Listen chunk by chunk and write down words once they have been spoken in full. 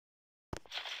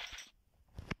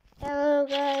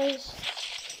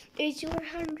It's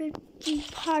 100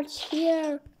 parts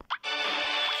here. Oh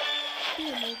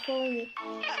my phone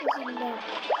isn't that.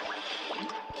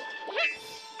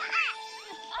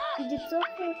 It's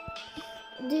over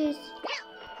this.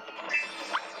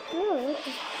 Oh, what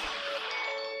is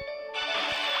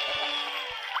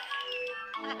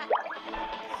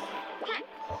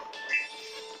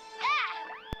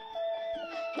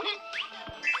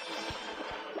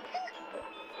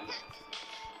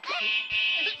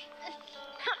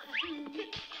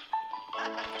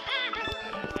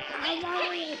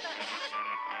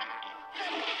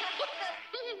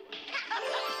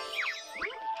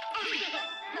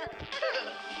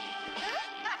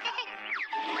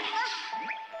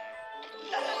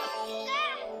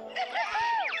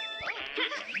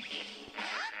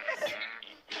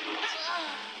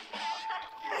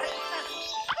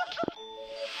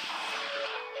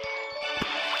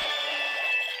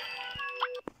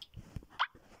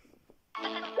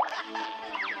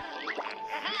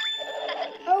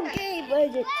okay,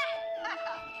 budget.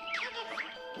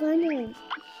 Finally.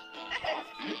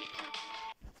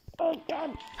 Oh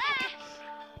God.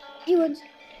 You want?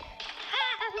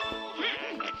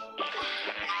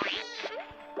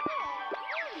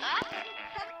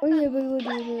 Oh yeah, but what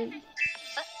do you want?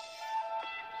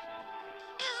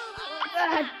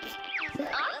 God.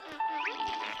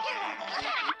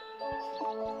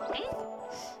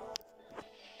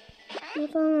 You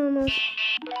found almost.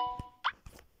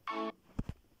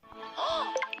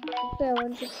 Okay, I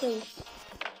want to play.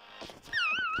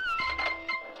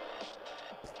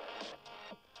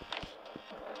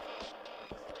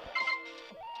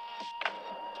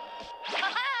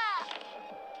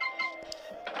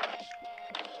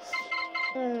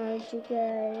 You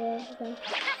guys.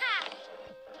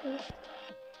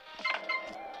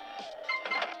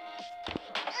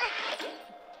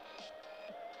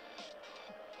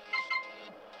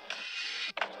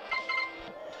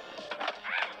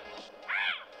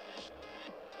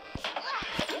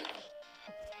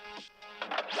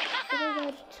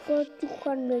 Let's go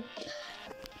 200.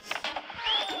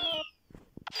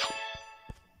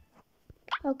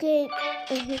 Okay,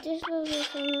 this was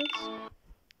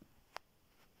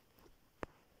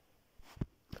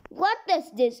what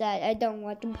does this add? I don't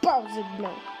want to pause it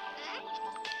now.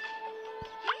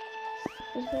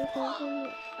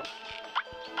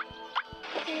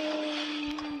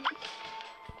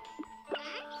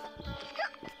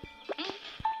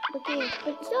 Okay,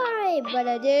 but sorry, but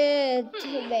I did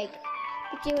to make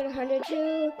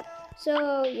 102.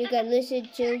 So you can listen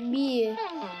to me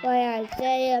while I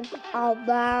say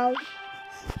about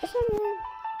something.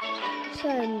 So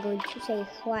I'm going to say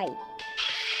why.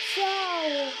 So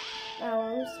I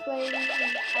was playing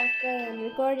and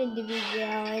recording the video,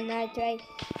 and I tried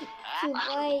to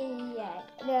play it.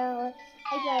 Now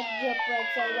I got the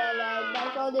website and my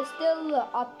phone is still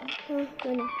up.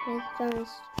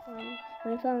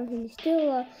 My phone is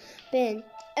still open,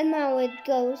 and now it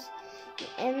goes.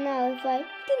 And now if I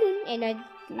and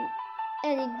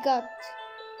it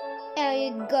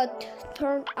got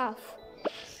turned off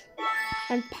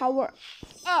and power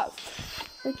off.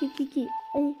 Okay.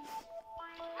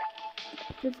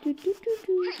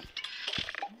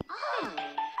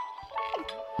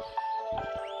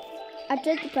 I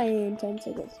tried to play it in 10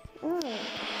 seconds.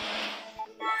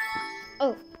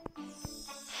 Oh.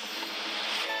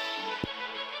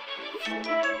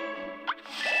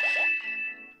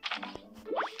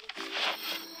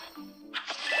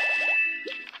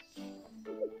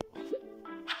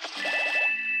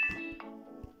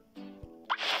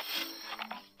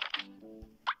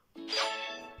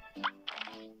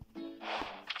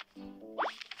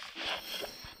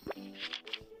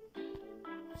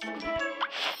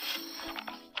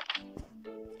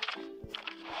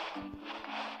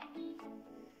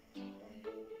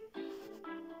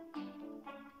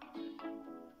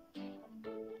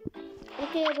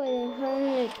 Okay, but I don't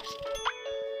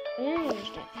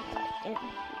understand.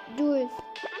 Do it.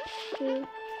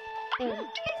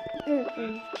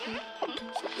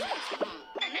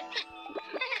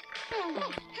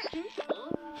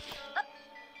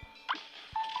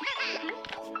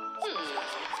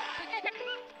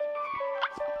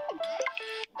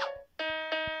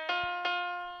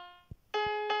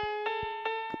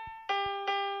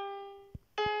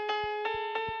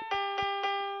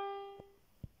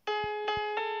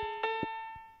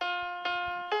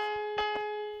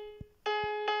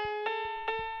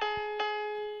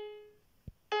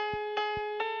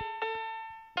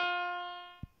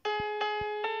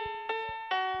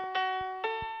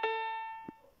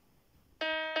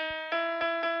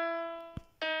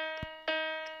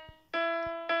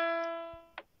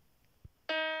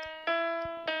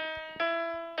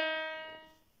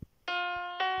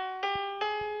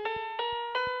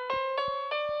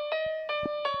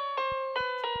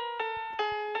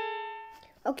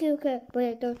 Okay, but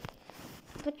I don't.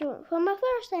 But for my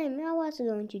first time, I was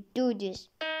going to do this.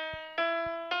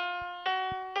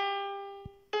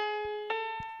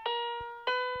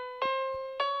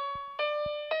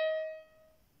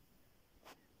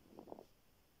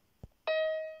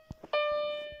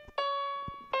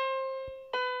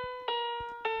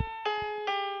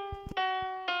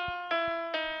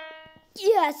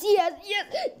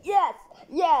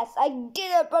 Yes, I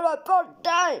did it for the first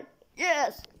time.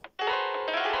 Yes.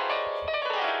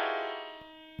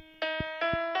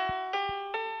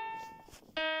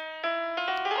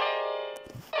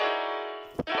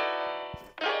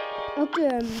 Okay,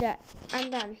 I'm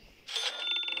done.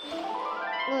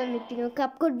 I'm making a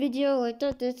CapCut video. I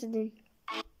thought this is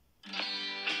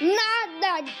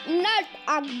not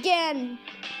again.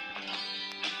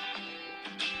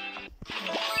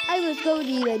 I was going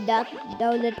to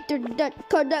down the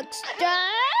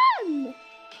production.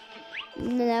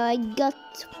 Now I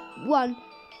got 1,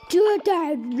 2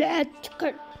 times.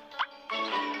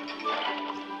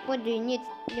 What do you need?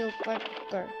 New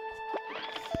Parker.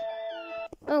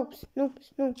 Oops, no.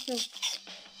 No,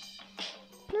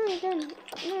 I don't.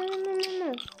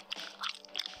 No.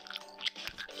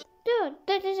 Dude,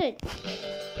 that is it.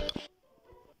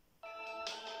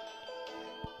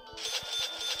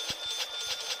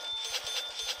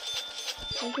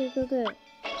 Okay.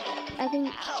 I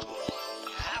think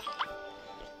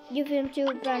give him 2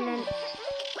 bananas.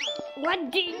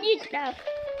 What do you need now?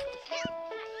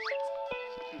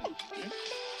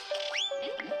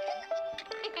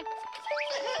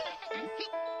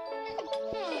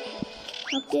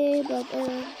 Okay, but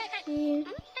here.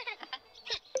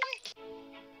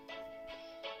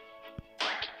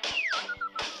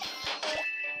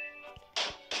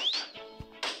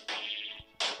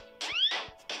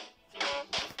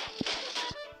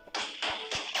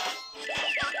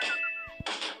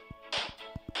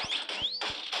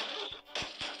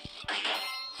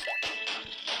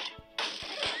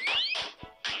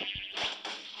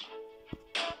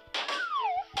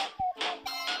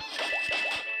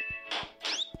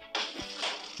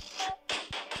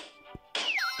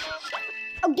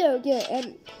 Okay,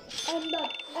 I'm done.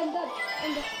 I am done.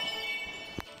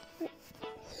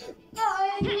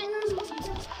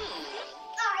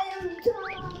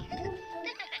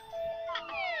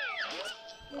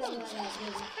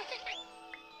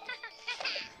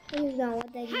 This is not what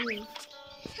I mean.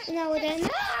 Now what I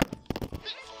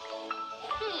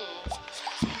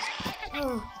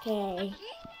know. Okay.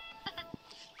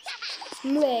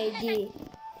 Ready.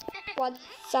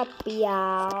 What's up,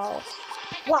 y'all?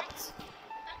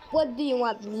 What do you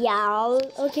want, y'all?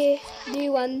 Okay, do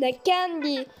you want the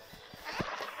candy?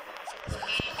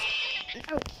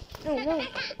 No. Okay.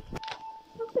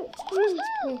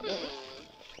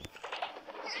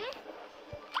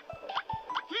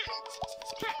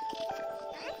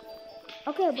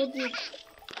 Okay, but you...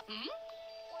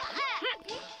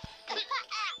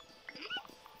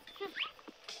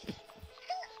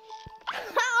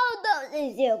 How does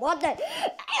this you want that?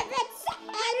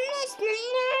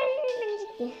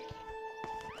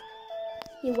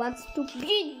 He wants to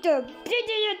beat the 10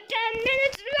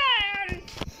 minutes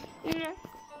run.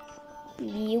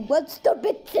 He wants to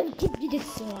beat the 10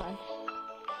 minutes run.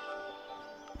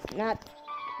 Not.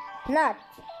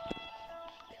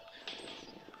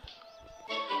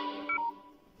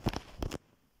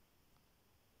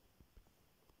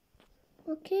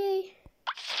 Okay.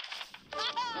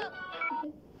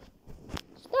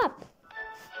 Stop.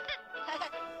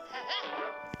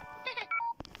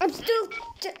 I'm still...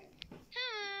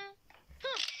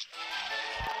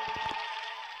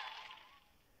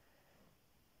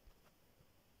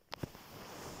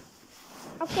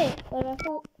 Okay, but I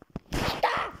thought...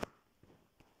 Stop!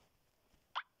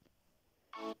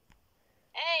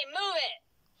 Hey, move it!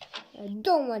 I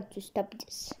don't want to stop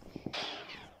this.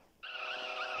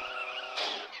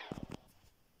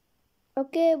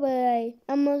 Okay, but I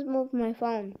almost moved my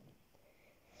phone.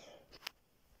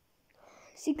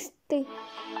 60.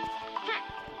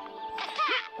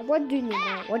 What do you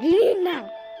need now?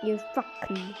 You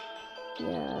fucking...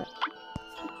 Yeah.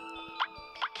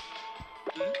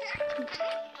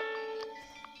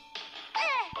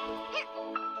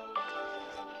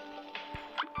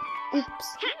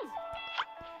 Oops.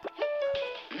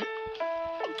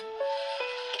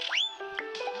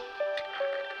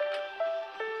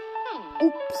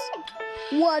 Oops.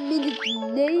 1 minute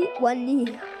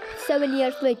late, 7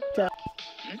 years later.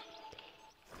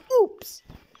 Oops.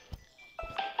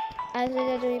 I said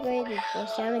that we waited for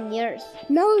 7 years.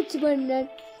 Now it's going to...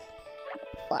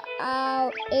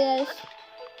 Wow, yes.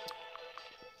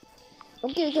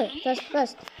 Okay,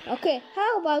 first. Okay,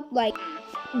 how about like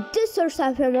this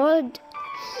survivor mode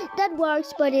that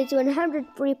works, but it's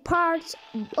 103 parts.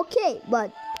 Okay,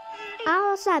 but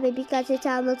I'll stop it because it's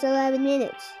almost 11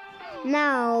 minutes.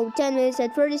 Now 10 minutes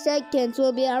and 30 seconds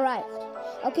will be arrived.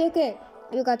 Okay,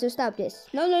 we got to stop this.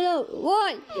 No,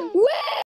 why? Wait!